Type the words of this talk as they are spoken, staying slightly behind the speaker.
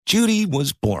Judy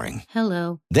was boring.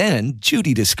 Hello. Then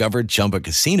Judy discovered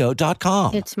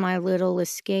ChumbaCasino.com. It's my little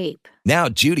escape. Now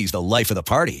Judy's the life of the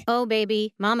party. Oh,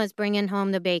 baby, mama's bringing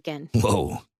home the bacon.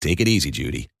 Whoa, take it easy,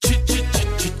 Judy.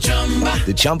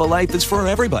 The Chumba life is for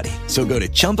everybody. So go to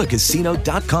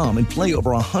ChumbaCasino.com and play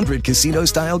over 100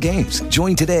 casino-style games.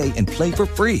 Join today and play for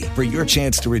free for your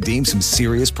chance to redeem some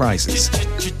serious prizes.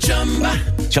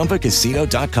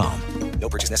 ChumbaCasino.com. No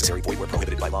purchase necessary. Void where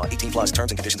prohibited by law. 18 plus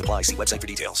terms and conditions apply. See website for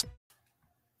details.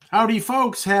 Howdy,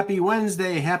 folks. Happy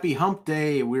Wednesday. Happy hump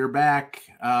day. We're back.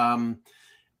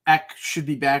 Eck should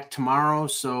be back tomorrow,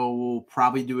 so we'll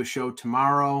probably do a show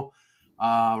tomorrow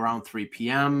around 3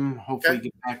 p.m. Hopefully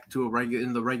get back to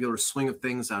in the regular swing of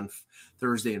things on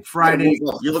Thursday and Friday.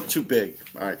 You look too big.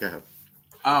 All right, go ahead.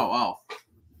 Oh.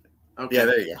 Okay. Yeah,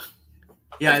 there you go.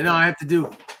 Yeah, no, I have to do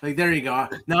there you go.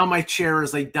 Now my chair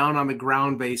is down on the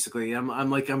ground basically.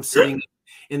 I'm sitting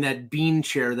in that bean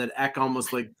chair that Eck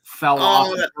almost fell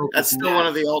off. That's still one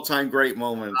of the all-time great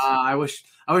moments. I wish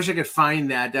I could find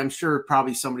that. I'm sure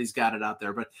probably somebody's got it out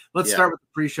there. But let's start with the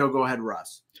pre-show. Go ahead,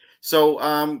 Russ. So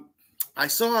I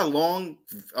saw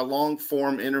a long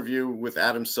form interview with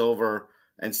Adam Silver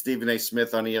and Stephen A.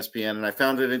 Smith on ESPN, and I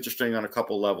found it interesting on a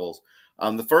couple levels.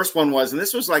 The first one was, and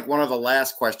this was one of the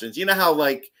last questions. You know how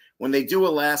when they do a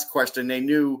last question, they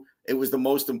knew it was the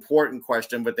most important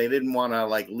question, but they didn't want to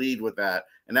lead with that.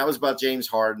 And that was about James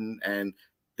Harden. And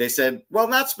they said, well,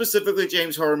 not specifically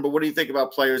James Harden, but what do you think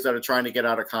about players that are trying to get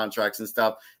out of contracts and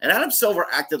stuff? And Adam Silver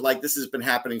acted like this has been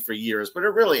happening for years, but it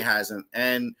really hasn't.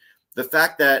 And the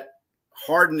fact that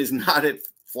Harden is not at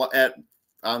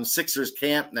Sixers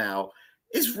camp now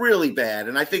is really bad.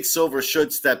 And I think Silver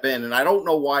should step in. And I don't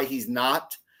know why he's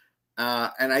not.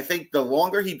 And I think the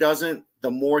longer he doesn't, the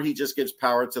more he just gives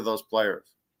power to those players.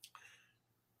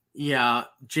 Yeah,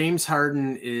 James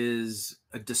Harden is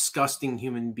a disgusting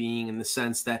human being in the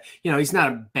sense that, he's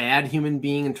not a bad human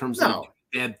being in terms of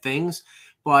bad things,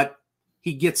 but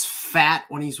he gets fat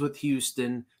when he's with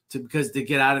Houston to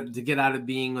get out of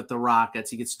being with the Rockets.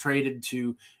 He gets traded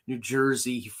to New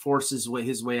Jersey. He forces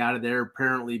his way out of there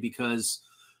apparently because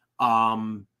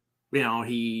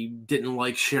he didn't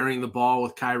like sharing the ball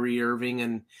with Kyrie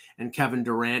Irving and Kevin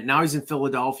Durant. Now he's in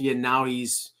Philadelphia, and now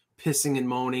he's pissing and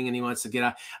moaning, and he wants to get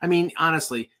out. I mean,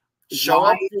 honestly, show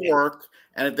up to work,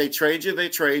 and if they trade you, they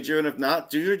trade you, and if not,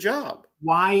 do your job.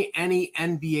 Why any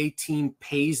NBA team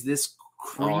pays this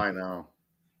creep? Oh, I know.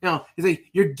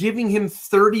 You're giving him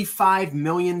 $35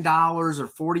 million or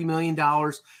 $40 million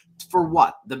for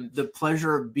what? The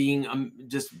pleasure of being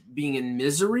just being in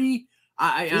misery?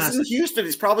 He's in Houston.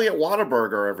 He's probably at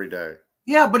Whataburger every day.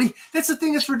 Yeah, but that's the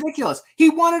thing that's ridiculous. He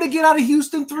wanted to get out of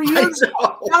Houston 3 years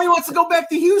ago. Now he wants to go back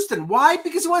to Houston. Why?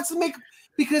 Because he wants to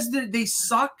because they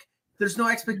suck. There's no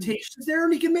expectations there,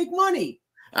 and he can make money.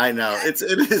 I know.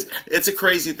 It's a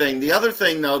crazy thing. The other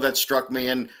thing, though, that struck me,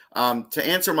 and to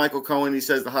answer Michael Cohen, he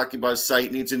says the Hockey Buzz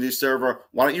site needs a new server.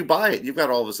 Why don't you buy it? You've got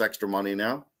all this extra money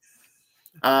now.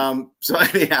 So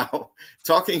anyhow,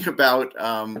 talking about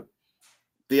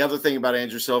the other thing about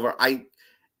Andrew Silver,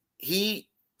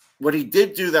 what he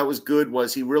did do that was good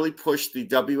was he really pushed the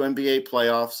WNBA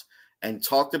playoffs and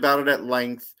talked about it at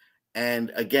length.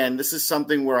 And again, this is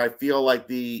something where I feel like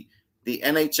the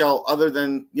NHL, other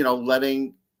than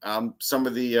letting some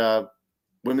of the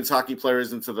women's hockey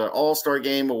players into the All-Star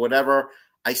game or whatever,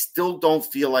 I still don't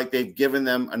feel like they've given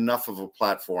them enough of a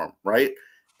platform, right?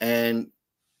 And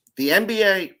the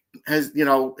NBA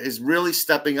is really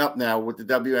stepping up now with the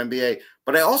WNBA,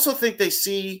 but I also think they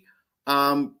see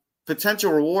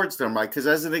potential rewards there, Mike. Because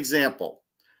as an example,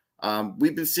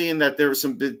 we've been seeing that there are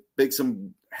some big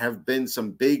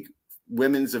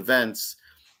women's events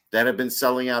that have been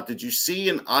selling out. Did you see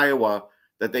in Iowa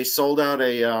that they sold out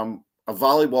a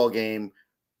volleyball game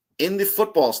in the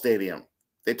football stadium?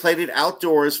 They played it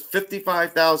outdoors,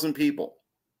 55,000 people.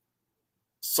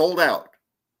 Sold out.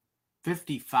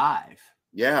 55.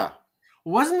 Yeah.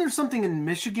 Wasn't there something in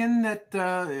Michigan that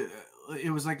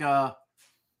it was I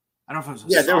don't know if it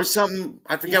was. Yeah, there was something.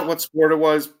 I forget what sport it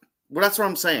was. Well, that's what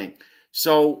I'm saying.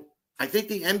 So I think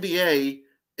the NBA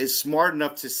is smart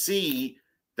enough to see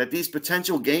that these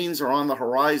potential gains are on the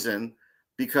horizon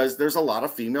because there's a lot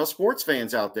of female sports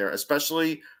fans out there,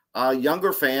 especially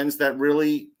younger fans that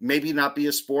really maybe not be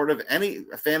a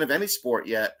fan of any sport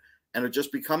yet and are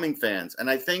just becoming fans. And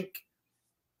I think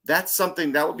that's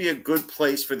something that would be a good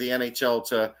place for the NHL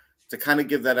to kind of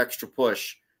give that extra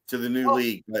push to the new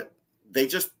league. But they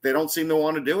don't seem to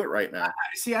want to do it right now.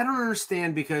 See, I don't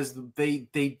understand because they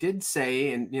did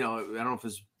say, and I don't know if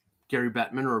it's Gary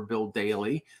Bettman or Bill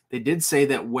Daly, they did say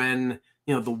that when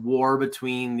the war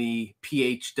between the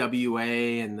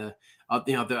PHWA and the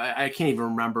I can't even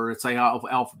remember. It's like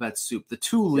alphabet soup. The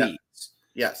two leagues.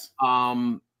 Yes.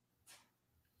 When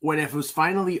it was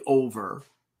finally over,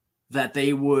 that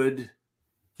they would,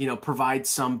 provide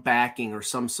some backing or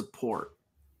some support.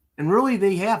 And really,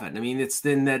 they haven't. I mean, it's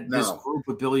then this group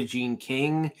with Billie Jean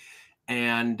King,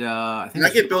 and I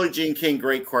give Billie Jean King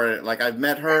great credit. Like, I've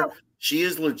met her; she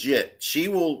is legit. She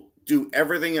will do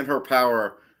everything in her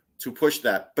power to push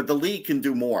that. But the league can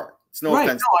do more. It's no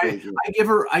offense. No,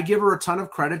 I give her a ton of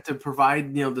credit to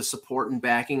provide the support and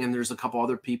backing, and there's a couple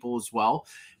other people as well.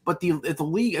 But the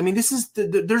league, I mean, this is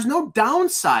there's no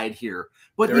downside here.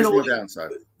 But there is no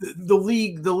downside. The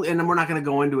league, and we're not going to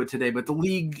go into it today, but the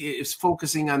league is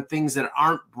focusing on things that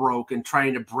aren't broke and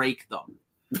trying to break them.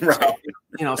 Right.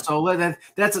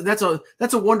 So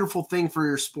that's a wonderful thing for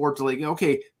your sport to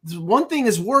okay, one thing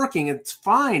is working, it's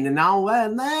fine, and now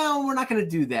we're not going to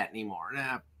do that anymore.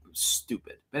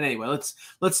 Stupid. But anyway,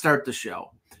 let's start the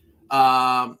show.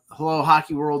 Hello,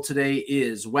 Hockey World. Today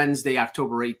is Wednesday,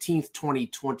 October 18th,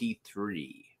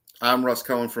 2023. I'm Russ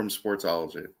Cohen from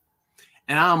Sportsology.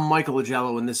 And I'm Michael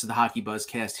Agello, and this is the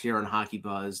HockeyBuzzCast here on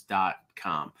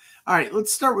HockeyBuzz.com. All right,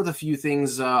 let's start with a few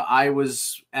things. I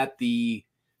was at the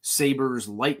Sabres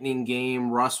Lightning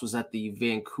game. Russ was at the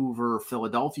Vancouver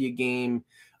Philadelphia game.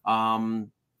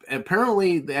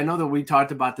 Apparently, I know that we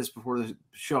talked about this before the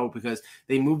show because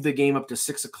they moved the game up to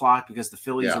 6:00 because the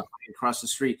Phillies are playing across the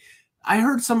street. I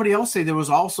heard somebody else say there was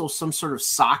also some sort of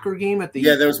soccer game at the.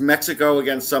 Yeah, there was Mexico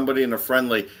against somebody in a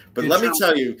friendly. But let me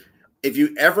tell you, if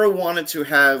you ever wanted to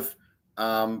have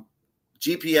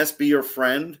GPS be your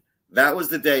friend, that was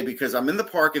the day, because I'm in the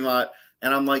parking lot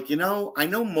and I'm like, I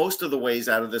know most of the ways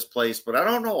out of this place, but I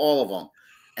don't know all of them.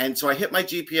 And so I hit my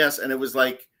GPS and it was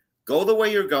like, go the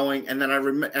way you're going. And then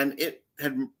and it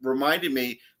had reminded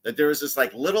me that there was this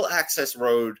like little access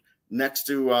road next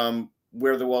to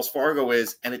where the Wells Fargo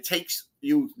is, and it takes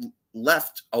you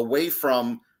left away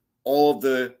from all of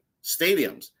the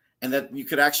stadiums, and that you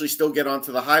could actually still get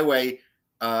onto the highway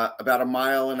about 1.5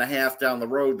 miles down the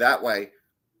road that way.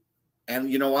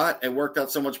 And you know what? It worked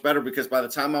out so much better because by the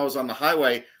time I was on the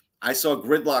highway, I saw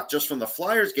gridlock just from the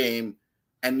Flyers game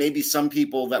and maybe some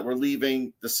people that were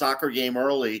leaving the soccer game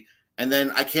early. And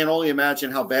then I can't only imagine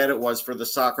how bad it was for the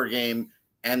soccer game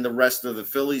and the rest of the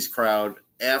Phillies crowd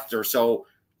after. So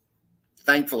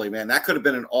thankfully, man, that could have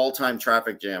been an all-time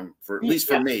traffic jam at least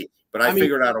for me, but I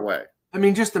figured out a way. I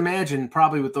mean, just imagine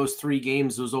probably with those 3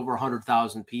 games, there was over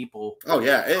 100,000 people. Oh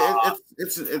yeah.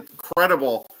 It's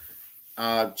incredible.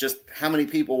 Just how many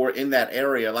people were in that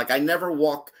area. Like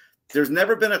there's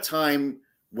never been a time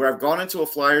where I've gone into a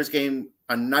Flyers game,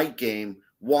 a night game,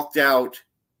 walked out,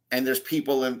 and there's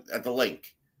people at the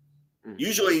link. Mm-hmm.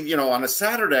 Usually, on a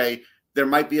Saturday, there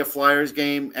might be a Flyers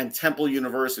game and Temple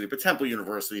University, but Temple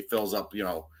University fills up,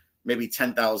 maybe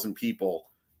 10,000 people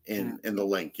in the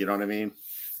link. You know what I mean?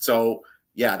 So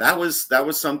yeah, that was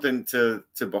something to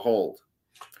behold.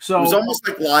 So it was almost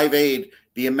like Live Aid,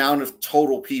 the amount of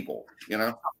total people,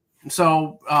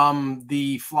 So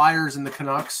the Flyers and the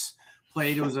Canucks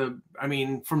played. It was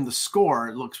from the score,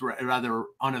 it looks rather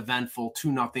uneventful.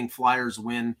 2-0 Flyers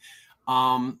win.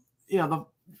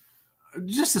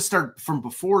 Just to start from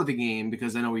before the game,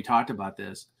 because I know we talked about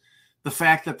this, the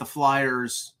fact that the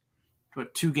Flyers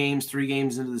put 3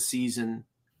 games into the season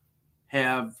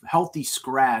have healthy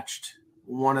scratched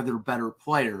one of their better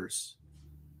players.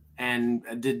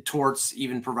 And did Torts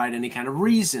even provide any kind of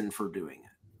reason for doing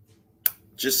it?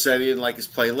 Just said he didn't like his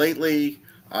play lately.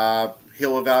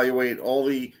 He'll evaluate all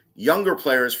the younger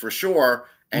players for sure.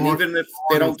 And even if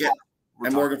they don't get –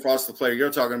 and Morgan Frost, the player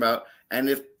you're talking about, and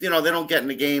if, they don't get in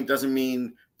the game, doesn't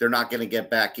mean they're not going to get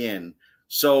back in.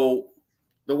 So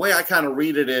the way I kind of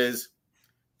read it is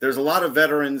there's a lot of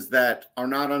veterans that are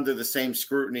not under the same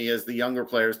scrutiny as the younger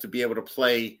players to be able to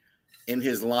play in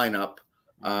his lineup.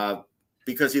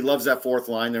 Because he loves that fourth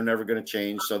line. They're never going to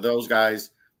change. So those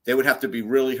guys, they would have to be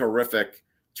really horrific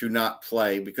to not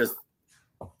play because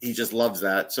he just loves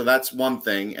that. So that's one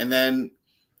thing. And then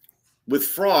with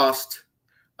Frost,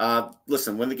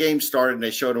 listen, when the game started and they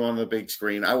showed him on the big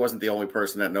screen, I wasn't the only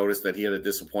person that noticed that he had a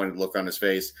disappointed look on his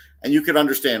face. And you could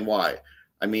understand why.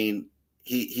 I mean,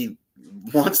 he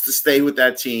wants to stay with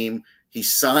that team. He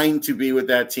signed to be with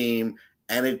that team.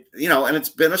 And it's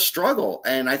been a struggle.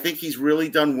 And I think he's really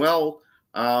done well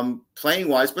playing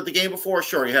wise, but the game before,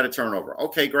 sure, he had a turnover.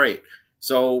 Okay, great.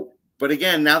 So, but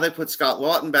again, now they put Scott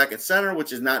Lawton back at center,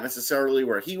 which is not necessarily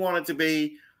where he wanted to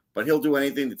be, but he'll do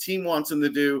anything the team wants him to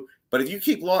do. But if you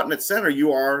keep Lawton at center,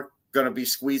 you are going to be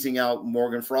squeezing out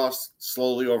Morgan Frost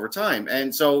slowly over time.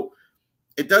 And so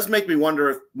it does make me wonder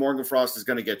if Morgan Frost is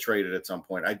going to get traded at some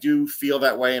point. I do feel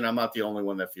that way, and I'm not the only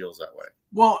one that feels that way.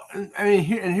 Well, I mean,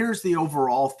 here's the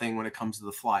overall thing when it comes to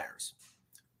the Flyers.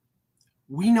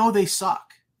 We know they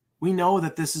suck. We know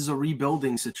that this is a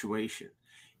rebuilding situation.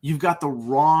 You've got the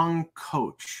wrong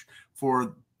coach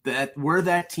for that, where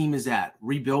that team is at,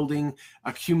 rebuilding,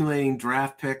 accumulating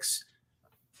draft picks.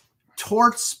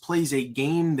 Torts plays a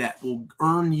game that will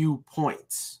earn you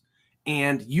points.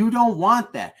 And you don't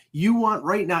want that. You want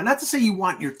right now, not to say you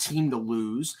want your team to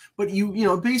lose, but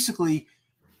basically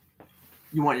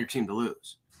you want your team to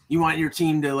lose. You want your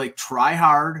team to like try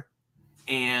hard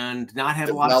and not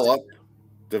have a lot of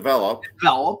develop.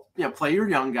 Play your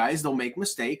young guys. They'll make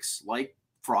mistakes like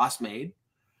Frost made.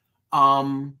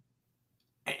 And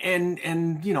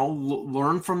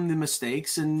learn from the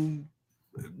mistakes and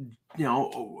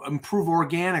improve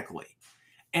organically.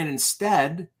 And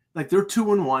instead, like they're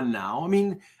 2-1 now. I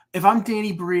mean, if I'm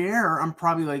Danny Briere, I'm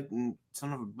probably like,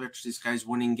 son of a bitch, this guy's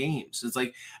winning games. It's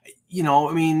like,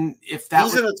 if that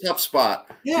he's in a tough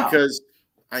spot, because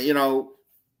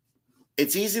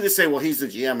it's easy to say, well, he's the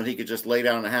GM and he could just lay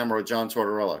down a hammer with John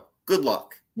Tortorella. Good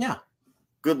luck. Yeah.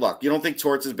 Good luck. You don't think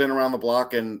Torts has been around the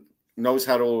block and knows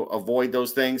how to avoid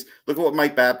those things? Look at what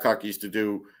Mike Babcock used to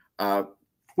do.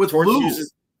 With Torts Lou.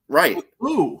 Right. With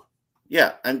Lou.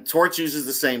 Yeah, and Torts uses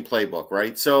the same playbook,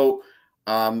 right? So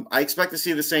I expect to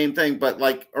see the same thing, but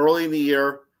like early in the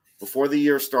year, before the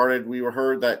year started, we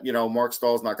heard that, Mark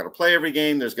Stahl's not going to play every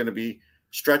game. There's going to be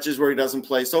stretches where he doesn't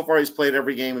play. So far, he's played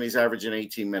every game, and he's averaging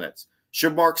 18 minutes.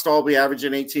 Should Mark Stahl be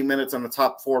averaging 18 minutes on the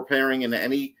top 4 pairing in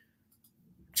any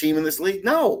team in this league?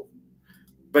 No.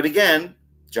 But again,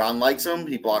 John likes him.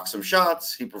 He blocks some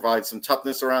shots. He provides some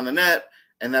toughness around the net,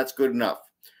 and that's good enough.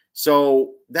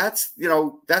 So that's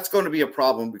going to be a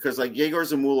problem, because like Yegor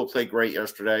Zamula played great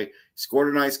yesterday. He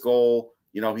scored a nice goal.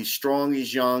 He's strong.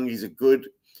 He's young.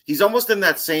 He's almost in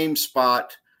that same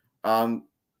spot that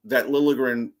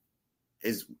Liljegren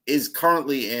is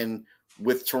currently in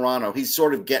with Toronto. He's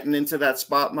sort of getting into that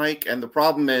spot, Mike. And the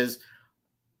problem is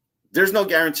there's no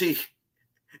guarantee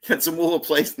that Zamula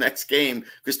plays next game,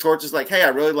 because Torch is like, hey, I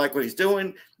really like what he's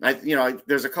doing.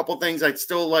 There's a couple things I'd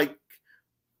still like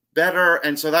better.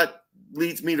 And so that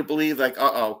leads me to believe like,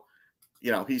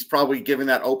 he's probably given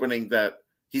that opening that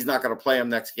he's not going to play him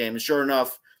next game. And sure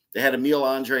enough, they had Emil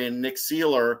Andre and Nick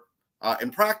Seeler in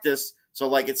practice. So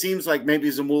like, it seems like maybe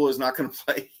Zamula is not going to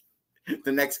play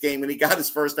the next game, and he got his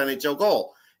first NHL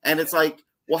goal. And it's like,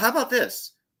 well, how about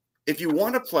this? If you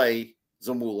want to play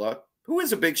Zamula, who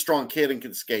is a big, strong kid and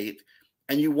can skate,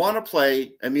 and you want to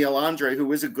play Emil Andre,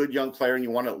 who is a good young player, and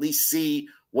you want to at least see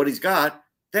what he's got,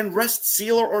 then rest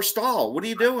Seeler or Stahl. What are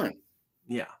you doing?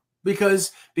 Yeah,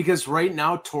 because right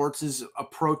now Torts is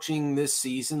approaching this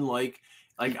season like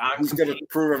he's going to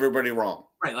prove everybody wrong.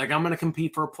 Right, like I'm going to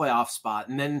compete for a playoff spot,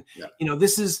 and then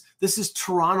this is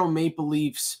Toronto Maple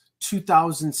Leafs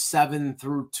 2007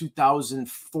 through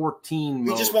 2014.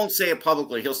 He just won't say it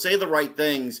publicly. He'll say the right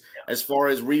things as far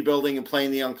as rebuilding and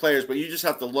playing the young players, but you just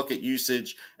have to look at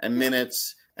usage and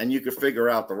minutes, and you can figure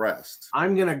out the rest.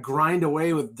 I'm going to grind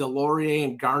away with Delorier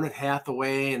and Garnet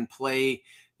Hathaway and play,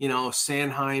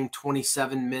 Sanheim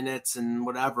 27 minutes and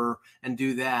whatever, and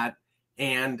do that.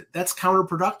 And that's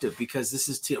counterproductive, because this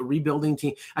is a rebuilding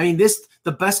team. I mean,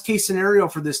 the best case scenario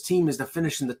for this team is to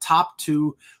finish in the top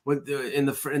 2 in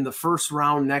the first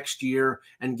round next year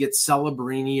and get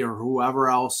Celebrini or whoever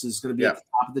else is going to be at the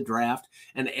top of the draft,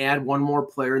 and add one more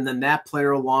player, and then that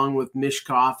player along with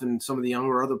Mishkov and some of the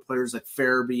younger other players like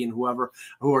Farabee and whoever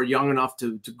who are young enough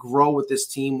to grow with this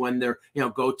team when they're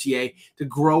Gauthier to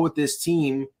grow with this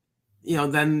team.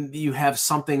 Then you have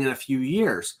something in a few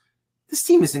years. This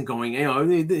team isn't going, no.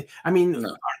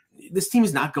 This team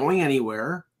is not going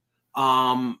anywhere.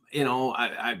 I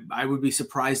would be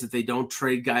surprised if they don't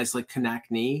trade guys like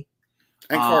Konechny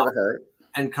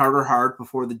and Carter Hart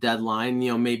before the deadline.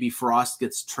 Maybe Frost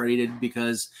gets traded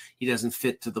because he doesn't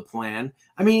fit to the plan.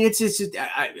 I mean, it's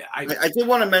I did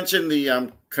want to mention the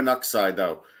Canucks side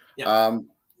though,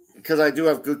 because I do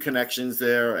have good connections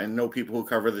there and know people who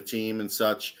cover the team and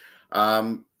such.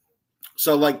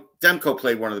 So like Demko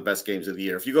played one of the best games of the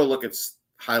year. If you go look at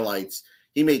highlights,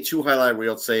 he made 2 highlight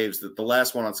reel saves. The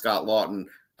last one on Scott Lawton,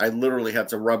 I literally had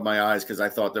to rub my eyes because I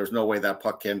thought there's no way that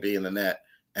puck can be in the net,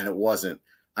 and it wasn't.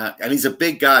 And he's a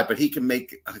big guy, but he can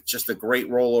make just a great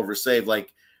rollover save.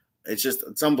 Like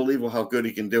it's unbelievable how good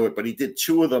he can do it. But he did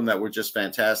 2 of them that were just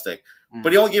fantastic. Mm-hmm.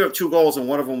 But he only gave up 2 goals, and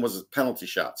one of them was a penalty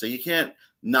shot. So you can't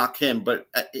knock him. But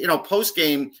post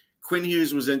game, Quinn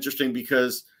Hughes was interesting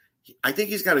because I think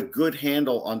he's got a good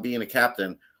handle on being a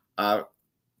captain. And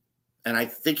I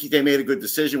think they made a good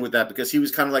decision with that, because he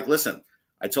was kind of like, listen,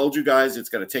 I told you guys it's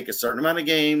going to take a certain amount of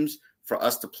games for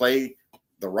us to play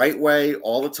the right way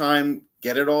all the time,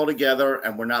 get it all together,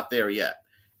 and we're not there yet.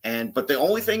 But the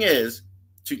only thing is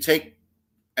to take,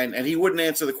 and he wouldn't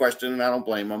answer the question, and I don't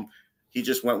blame him. He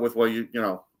just went with, well,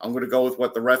 I'm going to go with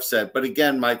what the ref said. But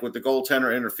again, Mike, with the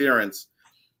goaltender interference,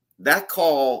 that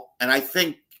call, and I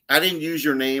think I didn't use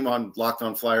your name on Locked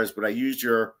On Flyers, but I used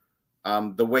your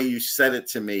the way you said it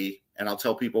to me, and I'll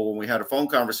tell people when we had a phone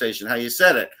conversation how you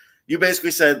said it. You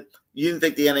basically said you didn't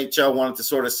think the NHL wanted to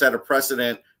sort of set a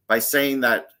precedent by saying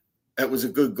that it was a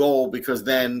good goal because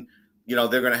then,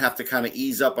 they're going to have to kind of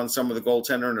ease up on some of the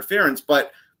goaltender interference.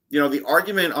 But, the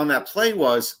argument on that play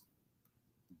was,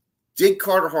 did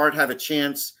Carter Hart have a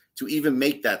chance to even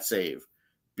make that save?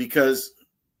 Because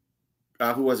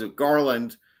who was it?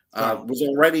 Garland was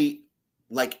already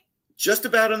just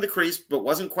about in the crease, but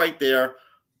wasn't quite there.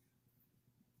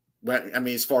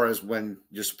 As far as when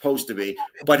you're supposed to be.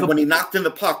 But when he knocked in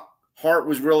the puck, Hart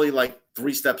was really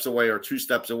 3 steps away or 2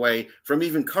 steps away from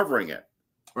even covering it.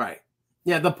 Right.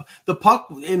 Yeah, the puck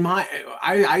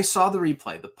I saw the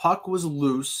replay. The puck was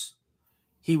loose.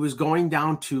 He was going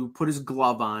down to put his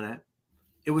glove on it.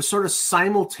 It was sort of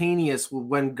simultaneous with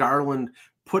when Garland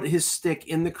put his stick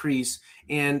in the crease,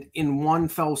 and in one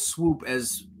fell swoop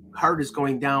as Hart is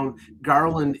going down,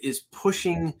 Garland is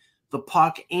pushing the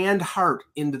puck and Hart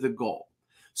into the goal.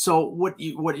 So what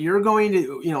you're going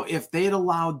to, if they had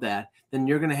allowed that, then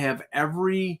you're going to have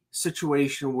every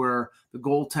situation where the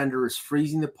goaltender is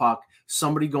freezing the puck,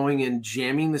 somebody going in,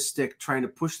 jamming the stick, trying to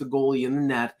push the goalie in the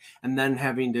net, and then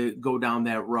having to go down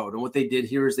that road. And what they did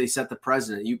here is they set the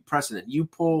precedent. You push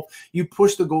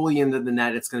the goalie into the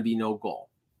net, it's going to be no goal.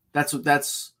 That's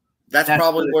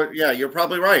probably what. Yeah, you're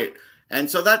probably right. And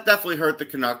so that definitely hurt the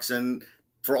Canucks. And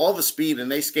for all the speed,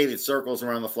 and they skated circles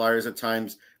around the Flyers at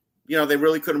times, they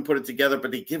really couldn't put it together.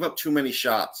 But they give up too many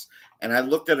shots. And I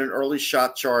looked at an early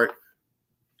shot chart.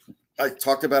 I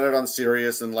talked about it on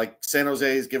Sirius, and San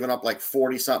Jose is giving up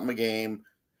 40-something a game.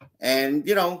 And,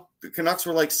 the Canucks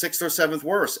were 6th or 7th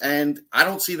worse. And I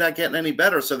don't see that getting any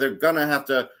better. So they're going to have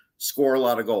to score a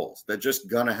lot of goals. They're just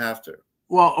going to have to.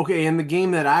 Well, okay, in the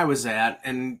game that I was at,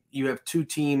 and you have two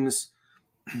teams,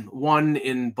 one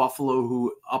in Buffalo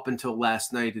who up until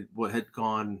last night had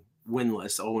gone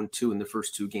winless, 0-2 in the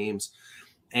first 2 games,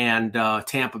 and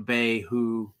Tampa Bay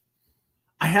who –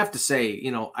 I have to say,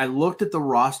 I looked at the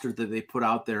roster that they put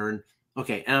out there, and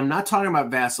I'm not talking about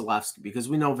Vasilevsky because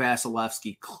we know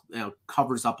Vasilevsky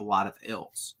covers up a lot of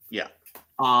ills. Yeah.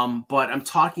 But I'm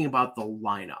talking about the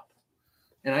lineup,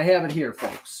 and I have it here,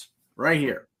 folks, right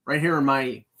here in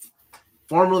my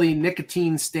formerly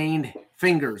nicotine-stained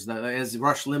fingers, as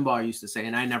Rush Limbaugh used to say,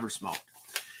 and I never smoked.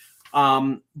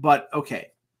 But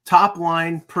okay, top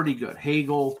line pretty good: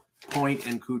 Hagel, Point,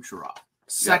 and Kucherov.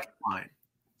 Second line.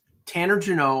 Tanner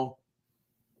Jeannot,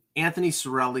 Anthony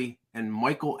Cirelli, and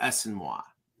Michael Esenwa.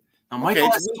 Now, Michael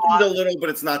Esenwa, a little, but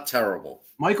it's not terrible.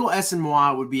 Michael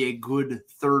Esenwa would be a good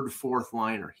 3rd, 4th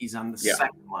liner. He's on the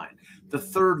second line. The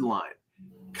third line,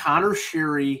 Connor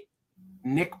Sheary,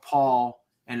 Nick Paul,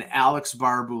 and Alex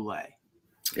Barboulay.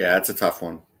 Yeah, that's a tough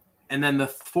one. And then the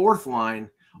 4th line,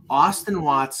 Austin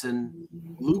Watson,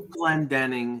 Luke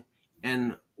Glendening,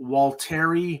 and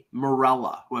Waltteri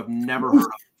Morella, who I've never heard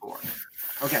of before.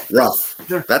 Okay, rough.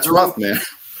 That's rough, man.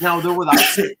 Now they're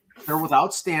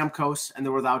without Stamkos and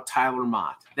they're without Tyler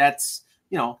Mott. That's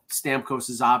Stamkos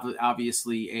is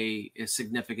obviously a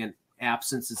significant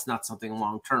absence. It's not something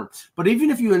long term. But even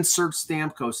if you insert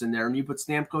Stamkos in there and you put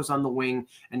Stamkos on the wing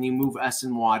and you move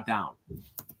Esenwa down,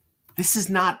 this is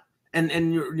not. And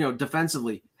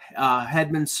defensively,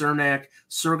 Hedman, Cernak,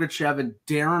 Sergachev, and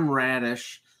Darren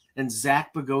Radish, and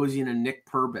Zach Bogosian and Nick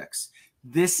Perbix.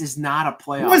 This is not a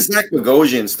playoff. Why is Zach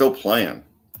Bogosian still playing?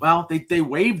 Well, they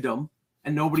waived him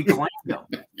and nobody claimed him.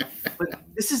 But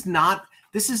this is not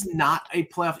a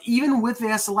playoff. Even with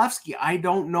Vasilevsky, I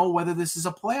don't know whether this is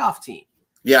a playoff team.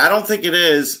 Yeah, I don't think it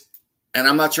is. And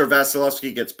I'm not sure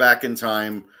Vasilevsky gets back in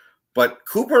time. But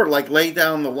Cooper laid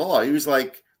down the law. He was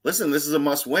like, listen, this is a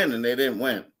must win, and they didn't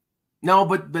win. No,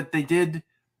 but they did.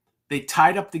 They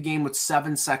tied up the game with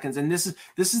 7 seconds. And this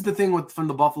is the thing from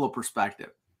the Buffalo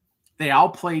perspective. They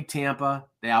outplayed Tampa.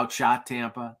 They outshot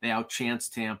Tampa. They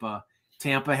outchanced Tampa.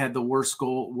 Tampa had the worst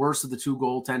of the 2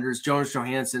 goaltenders. Jonas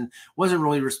Johansson wasn't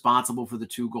really responsible for the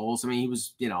 2 goals. I mean, he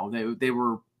was, they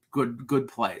were good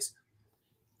plays.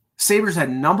 Sabres had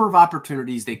a number of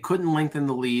opportunities. They couldn't lengthen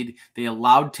the lead. They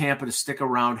allowed Tampa to stick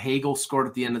around. Hagel scored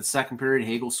at the end of the second period.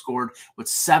 Hagel scored with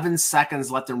 7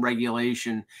 seconds left in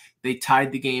regulation. They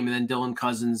tied the game, and then Dylan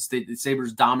Cousins, the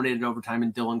Sabres dominated overtime,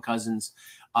 and Dylan Cousins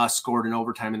scored in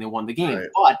overtime, and they won the game. Right.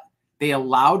 But they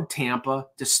allowed Tampa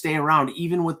to stay around.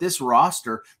 Even with this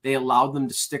roster, they allowed them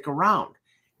to stick around.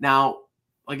 Now,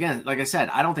 again, like I said,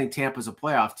 I don't think Tampa's a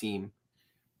playoff team,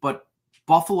 but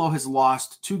Buffalo has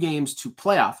lost 2 games to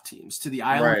playoff teams, to the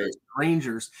Islanders,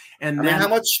 Rangers. And I mean, how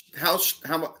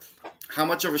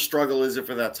much of a struggle is it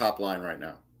for that top line right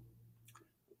now?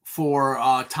 For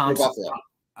Thompson. For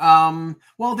Buffalo.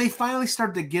 Well, they finally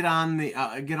started to get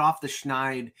off the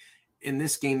schneid in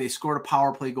this game. They scored a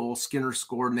power play goal. Skinner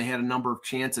scored, and they had a number of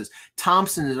chances.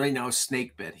 Thompson is right now a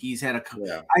snake bit. He's had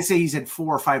I say he's had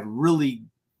 4 or 5 really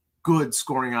good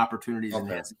scoring opportunities and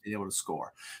hasn't been able to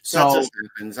score. So that just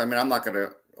happens. I mean, I'm not going to.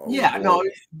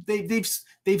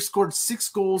 They've scored 6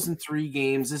 goals in 3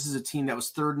 games. This is a team that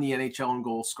was 3rd in the NHL in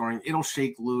goal scoring. It'll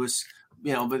shake loose,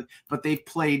 but they've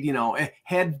played.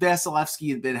 Had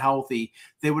Vasilevsky been healthy,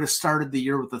 they would have started the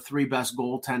year with the 3 best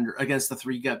goaltender against the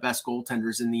 3 best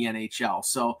goaltenders in the NHL.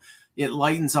 So it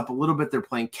lightens up a little bit. They're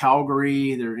playing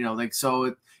Calgary. They're in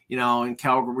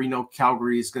Calgary. We know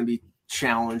Calgary is going to be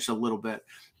challenged a little bit.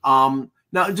 Now,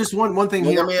 just one thing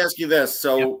here. Let me ask you this.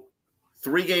 So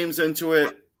 3 games into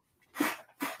it,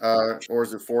 or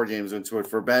is it 4 games into it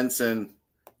for Benson?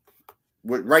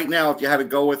 Right now, if you had to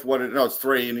go with it's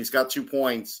 3, and he's got 2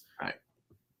 points. Right.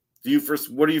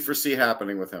 What do you foresee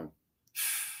happening with him?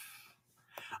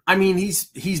 I mean,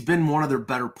 he's been one of their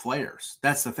better players.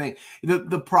 That's the thing.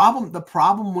 The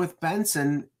problem with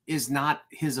Benson is not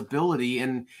his ability,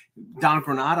 and Don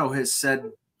Granato has said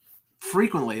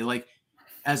frequently, like,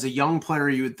 as a young player,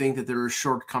 you would think that there are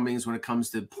shortcomings when it comes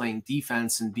to playing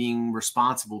defense and being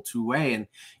responsible two-way. And,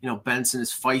 Benson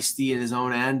is feisty in his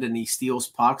own end, and he steals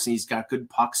pucks, and he's got good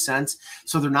puck sense.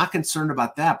 So they're not concerned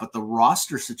about that. But the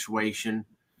roster situation,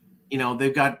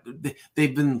 they've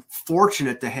been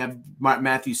fortunate to have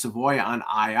Matthew Savoie on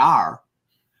IR.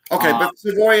 Okay, but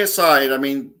Savoie aside, I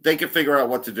mean, they can figure out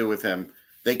what to do with him.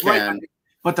 They can. Right.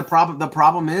 But the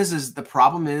problem is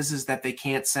that they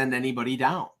can't send anybody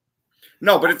down.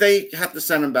 No, but if they have to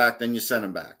send him back, then you send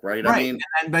him back, right? Right.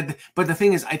 I mean, but the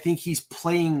thing is, I think he's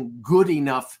playing good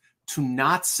enough to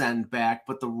not send back,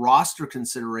 but the roster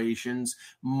considerations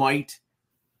might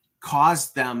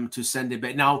cause them to send it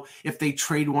back. Now, if they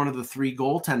trade one of the 3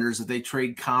 goaltenders, if they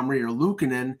trade Comrie or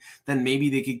Luukkonen, then maybe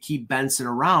they could keep Benson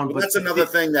around. But that's another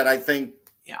thing that I think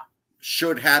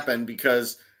should happen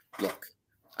because, look,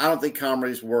 I don't think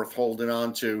Comrie's worth holding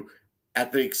on to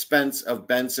at the expense of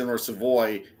Benson or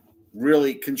Savoie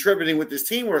really contributing with this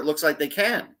team where it looks like they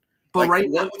can. But what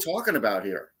are we talking about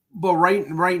here? But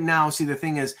right now, see, the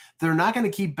thing is, they're not going to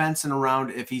keep Benson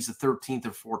around if he's a 13th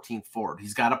or 14th forward.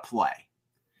 He's got to play.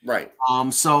 Right.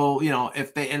 So,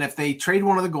 if they trade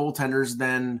one of the goaltenders,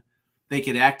 then they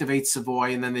could activate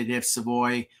Savoie, and then they'd have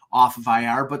Savoie off of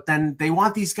IR. But then they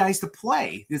want these guys to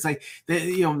play. It's like,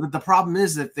 the problem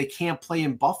is that if they can't play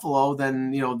in Buffalo,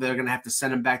 then, they're going to have to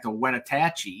send him back to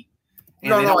Wenatchee.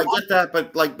 No, I get that,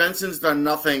 but like Benson's done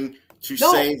nothing to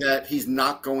say that he's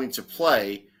not going to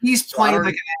play. He's playing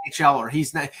like an NHLer.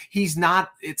 He's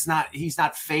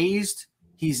not phased.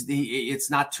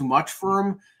 It's not too much for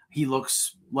him. He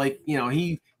looks like,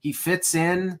 he fits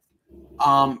in.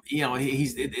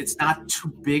 It's not too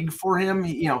big for him.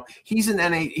 He's an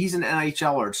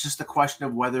NHLer. It's just a question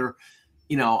of whether,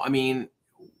 can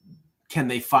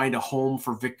they find a home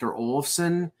for Victor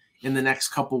Olofsson in the next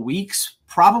couple weeks?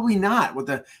 Probably not, with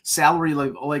a salary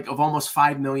like of almost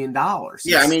 $5 million.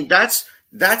 Yeah, I mean that's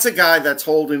a guy that's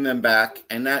holding them back,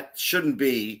 and that shouldn't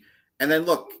be. And then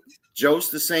look, Joe's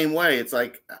the same way. It's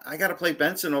like I got to play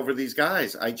Benson over these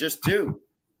guys. I just do.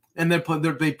 And they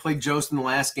played Jost in the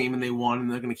last game and they won, and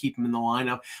they're going to keep him in the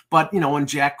lineup. But when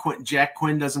Jack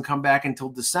Quinn doesn't come back until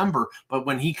December, but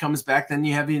when he comes back, then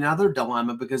you have another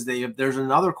dilemma because there's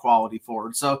another quality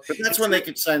forward. So but that's when they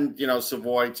could send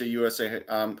Savoie to USA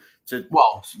to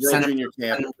World Junior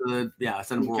Camp,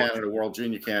 send him Canada World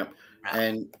Junior Camp,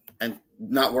 and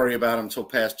not worry about him until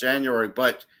past January.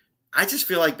 But I just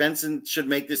feel like Benson should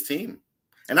make this team,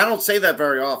 and I don't say that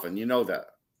very often. You know that.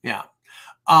 Yeah.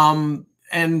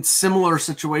 And similar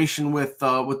situation with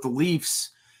the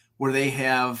Leafs, where they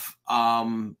have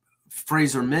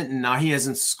Fraser Minten. Now he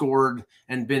hasn't scored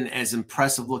and been as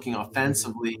impressive looking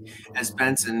offensively as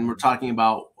Benson. We're talking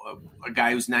about a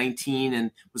guy who's 19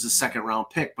 and was a 2nd-round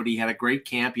pick, but he had a great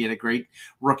camp. He had a great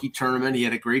rookie tournament. He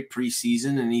had a great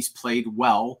preseason, and he's played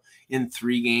well in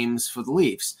 3 games for the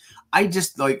Leafs. I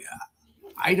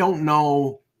don't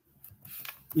know,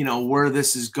 where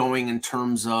this is going in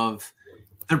terms of.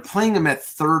 They're playing him at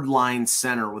 3rd-line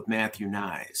center with Matthew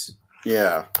Nyes.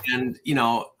 Yeah. And,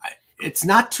 it's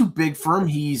not too big for him.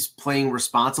 He's playing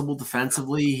responsible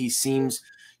defensively. He seems,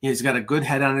 he's got a good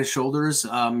head on his shoulders.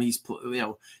 He's,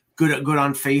 good good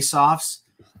on faceoffs.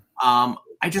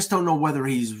 I just don't know whether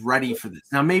he's ready for this.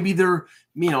 Now, maybe they're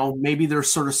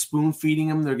sort of spoon feeding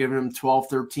him. They're giving him 12,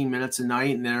 13 minutes a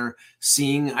night, and they're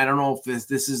seeing. I don't know if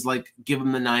this is like give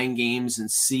him the 9 games and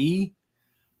see,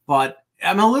 but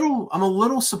I'm a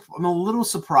little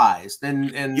surprised.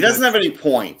 And he doesn't have any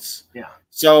points. Yeah.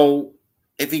 So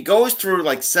if he goes through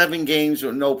like 7 games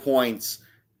with no points,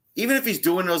 even if he's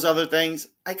doing those other things,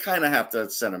 I kind of have to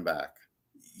send him back.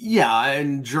 Yeah,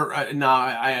 and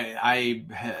I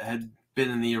had been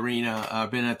in the arena,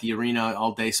 been at the arena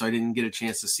all day, so I didn't get a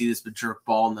chance to see this. But Jerk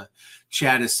Ball in the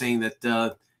chat is saying that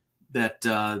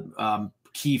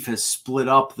Keefe has split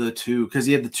up the two because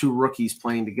he had the 2 rookies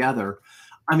playing together.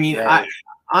 I mean, right.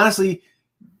 Honestly,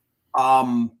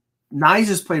 Nyes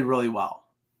has played really well.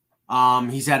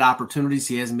 He's had opportunities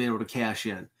he hasn't been able to cash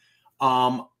in.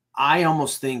 I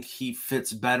almost think he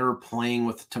fits better playing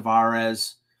with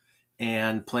Tavares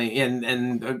and playing.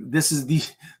 And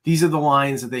these are the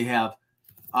lines that they have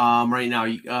right now.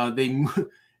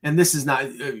 And this is not.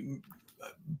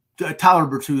 Tyler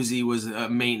Bertuzzi was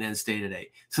maintenance day today,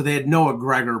 so they had Noah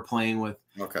Gregor playing with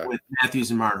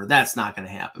Matthews and Marner. That's not going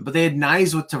to happen. But they had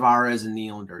Nyes with Tavares and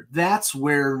Nylander. That's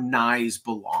where Nyes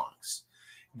belongs.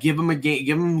 Give him a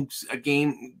game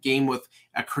with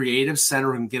a creative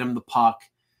center and get him the puck,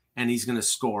 and he's going to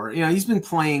score. He's been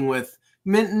playing with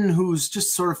Minton, who's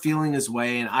just sort of feeling his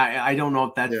way, and I don't know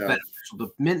if that's beneficial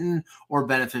to Minton or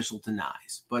beneficial to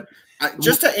Nyes. But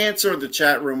just to answer the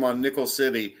chat room on Nickel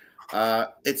City.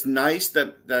 It's nice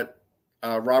that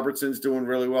Robertson's doing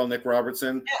really well, Nick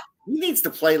Robertson. Yeah. He needs to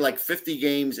play like 50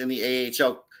 games in the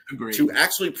AHL Agreed. To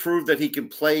actually prove that he can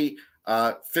play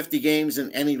 50 games in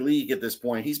any league at this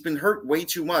point. He's been hurt way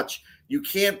too much. You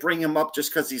can't bring him up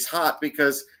just because he's hot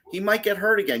because he might get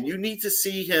hurt again. You need to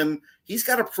see him. He's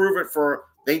got to prove it for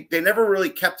 – they never really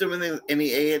kept him in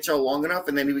the AHL long enough,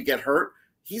 and then he would get hurt.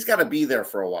 He's got to be there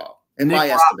for a while, in my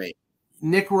estimate.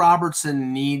 Nick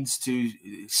Robertson needs to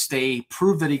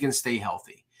prove that he can stay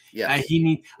healthy. Yeah, I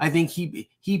think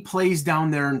he plays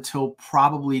down there until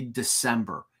probably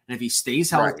December, and if he stays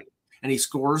healthy and he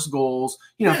scores goals,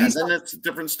 then it's a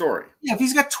different story. Yeah, if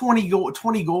he's got 20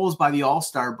 goals by the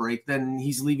All-Star break, then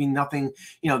he's leaving nothing.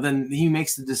 Then he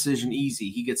makes the decision easy.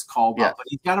 He gets called up, but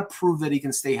he's got to prove that he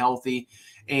can stay healthy,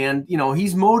 and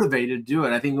he's motivated to do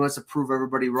it. I think he wants to prove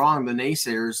everybody wrong. The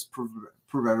naysayers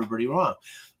prove everybody wrong.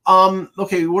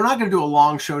 Okay, we're not going to do a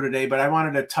long show today, but I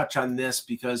wanted to touch on this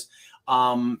because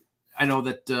I know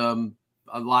that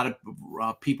a lot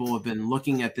of people have been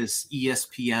looking at this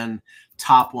ESPN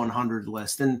top 100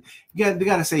 list. And they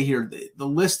got to say here, the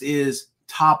list is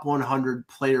top 100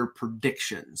 player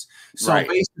predictions. So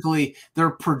basically,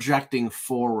 they're projecting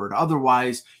forward.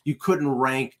 Otherwise, you couldn't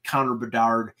rank Connor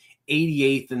Bedard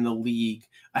 88th in the league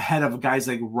ahead of guys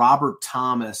like Robert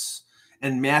Thomas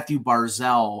and Matthew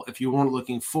Barzal if you weren't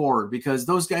looking forward, because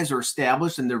those guys are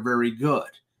established and they're very good.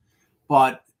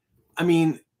 But I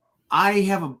mean, I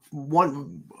have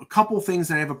a couple things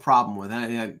that I have a problem with.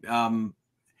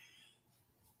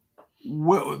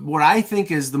 What I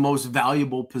think is the most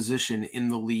valuable position in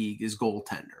the league is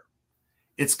goaltender.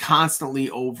 It's constantly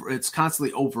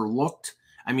overlooked.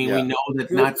 I mean, we know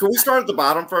that. Can we start at the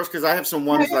bottom first? Because I have some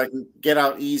ones that I can get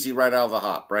out easy right out of the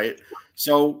hop, right?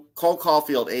 So Cole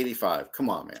Caulfield, 85. Come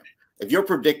on, man. If you're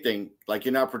predicting, like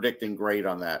you're not predicting great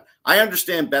on that. I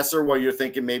understand Besser where you're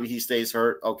thinking maybe he stays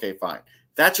hurt. Okay, fine.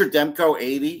 Thatcher Demko,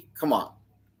 80. Come on.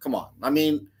 I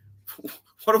mean,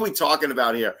 what are we talking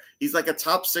about here? He's like a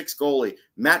top 6 goalie.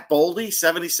 Matt Boldy,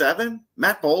 77.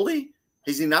 Matt Boldy?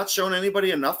 Has he not shown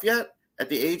anybody enough yet at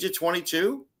the age of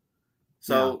 22?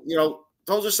 So,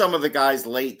 those are some of the guys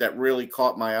late that really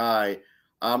caught my eye.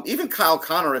 Even Kyle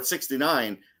Connor at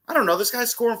 69. I don't know. This guy's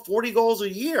scoring 40 goals a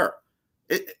year.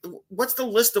 What's the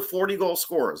list of 40-goal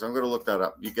scorers? I'm going to look that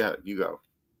up. You go.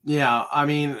 Yeah, I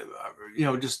mean,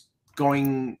 just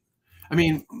going. I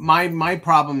mean, my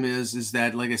problem is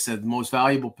that, like I said, the most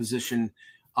valuable position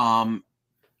in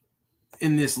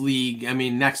this league, I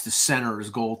mean, next to center is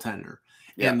goaltender.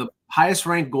 Yeah. And the highest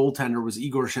ranked goaltender was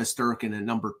Igor Shesterkin at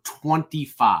number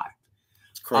 25.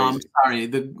 It's crazy. Sorry,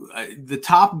 the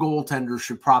top goaltender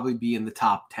should probably be in the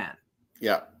top 10.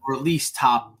 Yeah. Or at least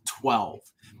top 12.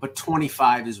 But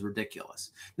 25 is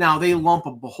ridiculous. Now, they lump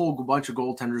a whole bunch of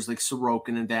goaltenders like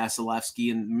Sorokin and Vasilevsky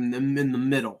in the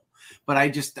middle. But I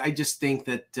just think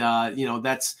that,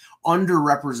 that's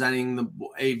underrepresenting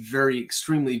a very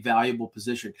extremely valuable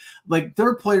position. Like, there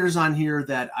are players on here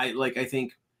that I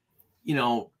think,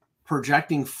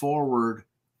 projecting forward,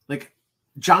 like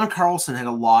John Carlson had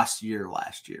a lost year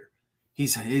last year.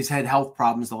 He's had health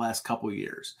problems the last couple of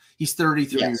years. He's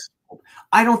 33 years old.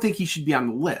 I don't think he should be on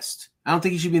the list. I don't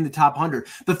think he should be in the top 100.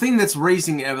 The thing that's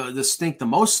raising the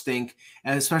most stink,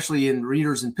 and especially in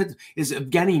readers and Pittsburgh, is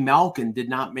Evgeny Malkin did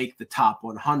not make the top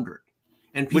 100.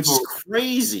 And people, which is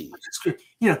crazy.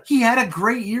 He had a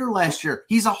great year last year.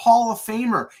 He's a Hall of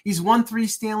Famer. He's won 3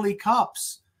 Stanley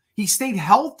Cups. He stayed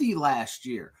healthy last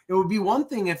year. It would be one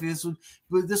thing if this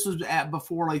was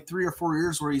before like 3 or 4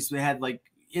 years where he's had like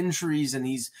injuries and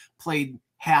he's played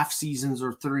half seasons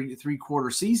or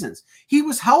three-quarter seasons. He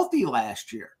was healthy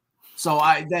last year. So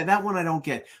that one I don't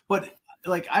get. But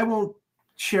like I won't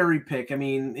cherry pick. I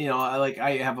mean,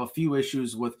 I have a few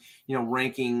issues with,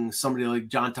 ranking somebody like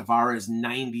John Tavares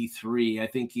 93. I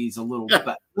think he's a little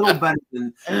better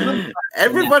than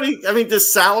everybody. I mean,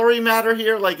 does salary matter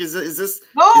here? Like, is this?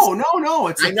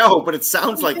 No. I know, but it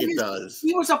sounds like it does.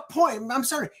 He was a point. I'm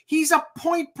sorry. He's a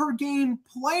point per game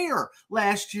player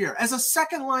last year as a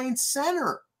second line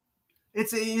center.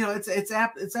 It's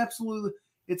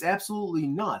absolutely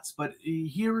nuts. But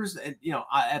here's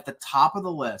at the top of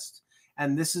the list.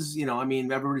 And this is,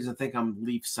 everybody's going to think I'm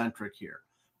Leaf-centric here.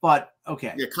 But,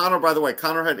 okay. Yeah, Connor, by the way,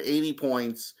 Connor had 80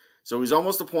 points. So he's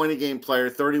almost a point-a-game player,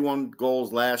 31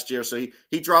 goals last year. So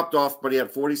he dropped off, but he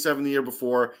had 47 the year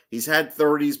before. He's had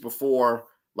 30s before.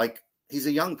 Like, he's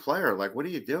a young player. Like, what are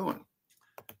you doing?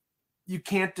 You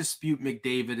can't dispute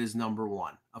McDavid is number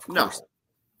one, of course. No,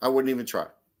 I wouldn't even try.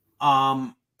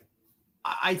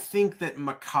 I think that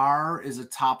Makar is a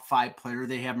top 5 player.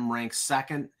 They have him ranked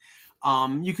second.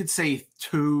 You could say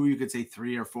 2, you could say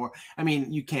 3 or 4. I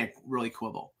mean, you can't really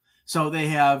quibble. So they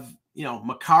have,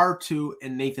 Makar 2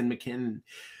 and Nathan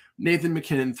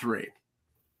McKinnon 3.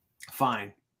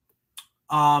 Fine.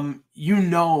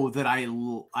 That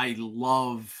I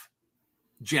love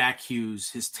Jack Hughes,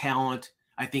 his talent.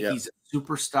 I think he's a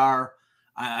superstar.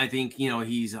 I think,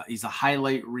 he's a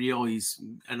highlight reel. He's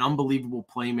an unbelievable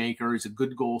playmaker. He's a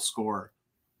good goal scorer.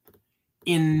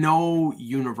 In no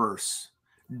universe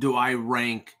do I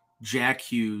rank Jack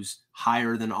Hughes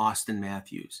higher than Austin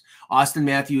Matthews. Austin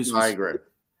Matthews was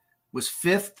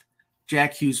 5th.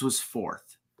 Jack Hughes was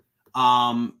 4th.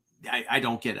 I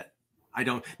don't get it. I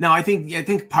don't. Now, I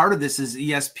think part of this is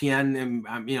ESPN and,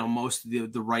 most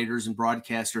of the writers and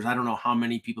broadcasters. I don't know how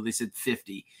many people, they said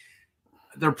 50.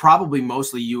 They're probably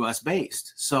mostly U.S.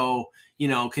 based. So,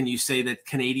 can you say that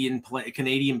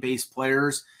Canadian-based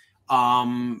players,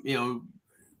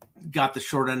 got the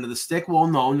short end of the stick? Well,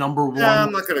 no. Number one,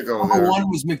 I'm not going to go there. Number one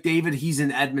was McDavid. He's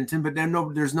in Edmonton, but then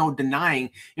there's no denying.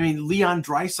 I mean, Leon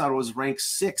Draisaitl was ranked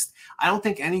 6th. I don't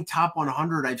think any top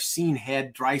 100 I've seen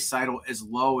had Draisaitl as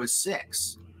low as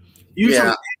 6.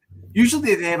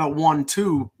 Usually they have a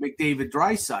 1-2 McDavid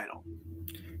Draisaitl.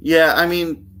 Yeah, I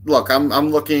mean, look, I'm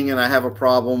looking and I have a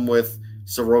problem with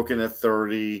Sorokin at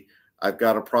 30. I've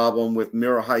got a problem with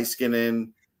Miro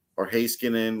Heiskanen or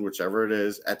Heiskanen, whichever it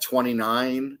is, at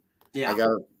 29. Yeah,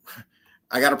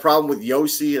 I got a problem with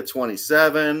Yossi at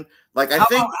 27. Like,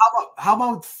 how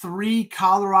about 3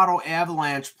 Colorado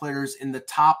Avalanche players in the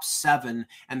top 7,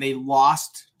 and they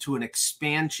lost to an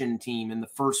expansion team in the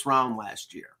first round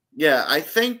last year? Yeah, I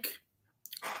think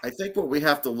what we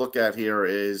have to look at here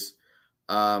is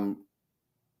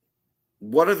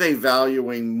what are they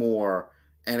valuing more?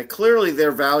 And clearly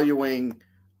they're valuing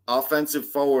offensive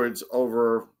forwards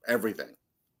over everything.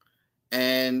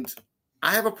 And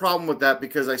I have a problem with that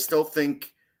because I still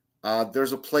think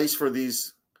there's a place for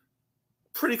these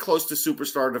pretty close to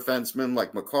superstar defensemen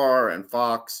like Makar and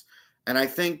Fox. And I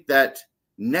think that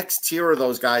next tier of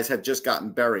those guys have just gotten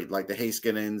buried, like the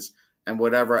Heiskanens and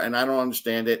whatever. And I don't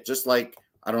understand it. Just like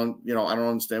I don't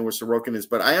understand where Sorokin is,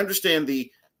 but I understand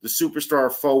the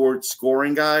superstar forward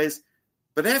scoring guys.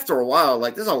 But after a while,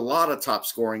 like, there's a lot of top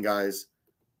scoring guys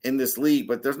in this league,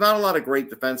 but there's not a lot of great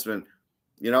defensemen,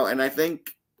 and I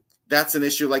think that's an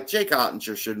issue. Like, Jake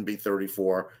Ottinger shouldn't be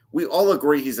 34. We all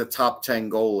agree he's a top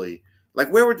 10 goalie. Like,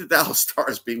 where would the Dallas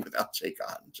Stars be without Jake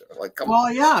Ottinger? Like, come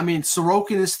on. Yeah, I mean,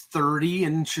 Sorokin is 30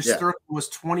 and Shesterkin was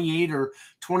 28 or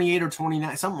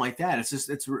 29, something like that. It's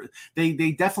just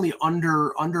they definitely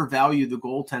undervalue the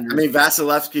goaltender. I mean,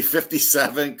 Vasilevsky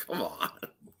 57. Come on.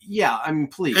 Yeah, I mean,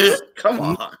 please. Come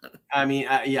on. I mean,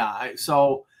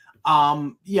 So,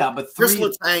 but Chris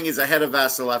Letang is ahead of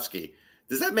Vasilevsky.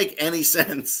 Does that make any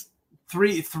sense?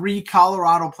 Three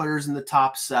Colorado players in the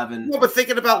top 7. No, but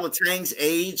thinking about Letang's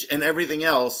age and everything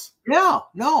else. Yeah,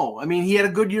 no. I mean, he had a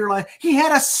good year. He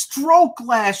had a stroke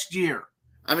last year.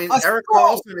 I mean, Erik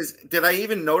Karlsson is. Did I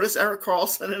even notice Erik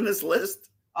Karlsson in this list?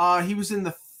 He was in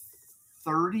the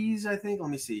 30s, I think. Let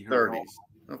me see. 30s.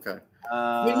 Okay.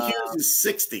 Quinn Hughes is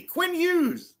 60. Quinn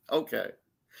Hughes. Okay.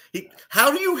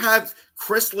 How do you have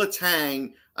Chris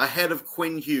Letang ahead of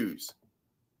Quinn Hughes?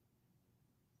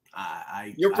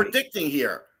 You're predicting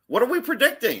here. What are we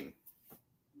predicting?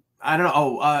 I don't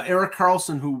know. Oh, Eric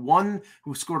Carlson,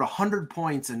 who scored 100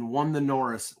 points and won the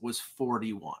Norris, was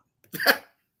 41.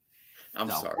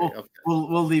 Sorry. Okay.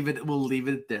 We'll leave it. We'll leave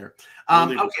it there.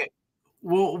 Okay.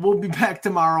 We'll be back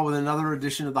tomorrow with another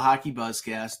edition of the Hockey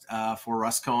Buzzcast. For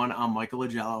Russ Cohen, I'm Michael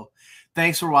Agello.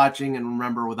 Thanks for watching, and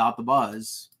remember, without the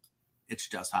buzz, it's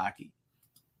just hockey.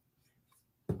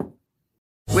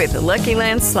 With the Lucky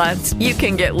Land Slots, you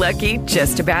can get lucky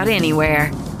just about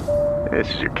anywhere.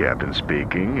 This is your captain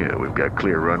speaking. We've got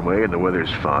clear runway and the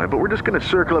weather's fine, but we're just going to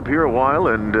circle up here a while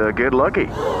and get lucky.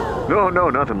 No,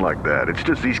 nothing like that. It's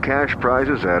just these cash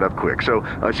prizes add up quick. So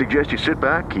I suggest you sit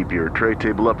back, keep your tray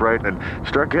table upright, and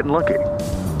start getting lucky.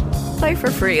 Play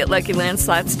for free at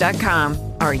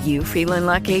LuckyLandSlots.com. Are you feeling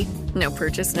lucky? No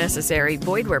purchase necessary.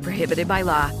 Void where prohibited by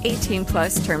law.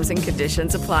 18+ terms and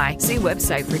conditions apply. See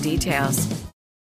website for details.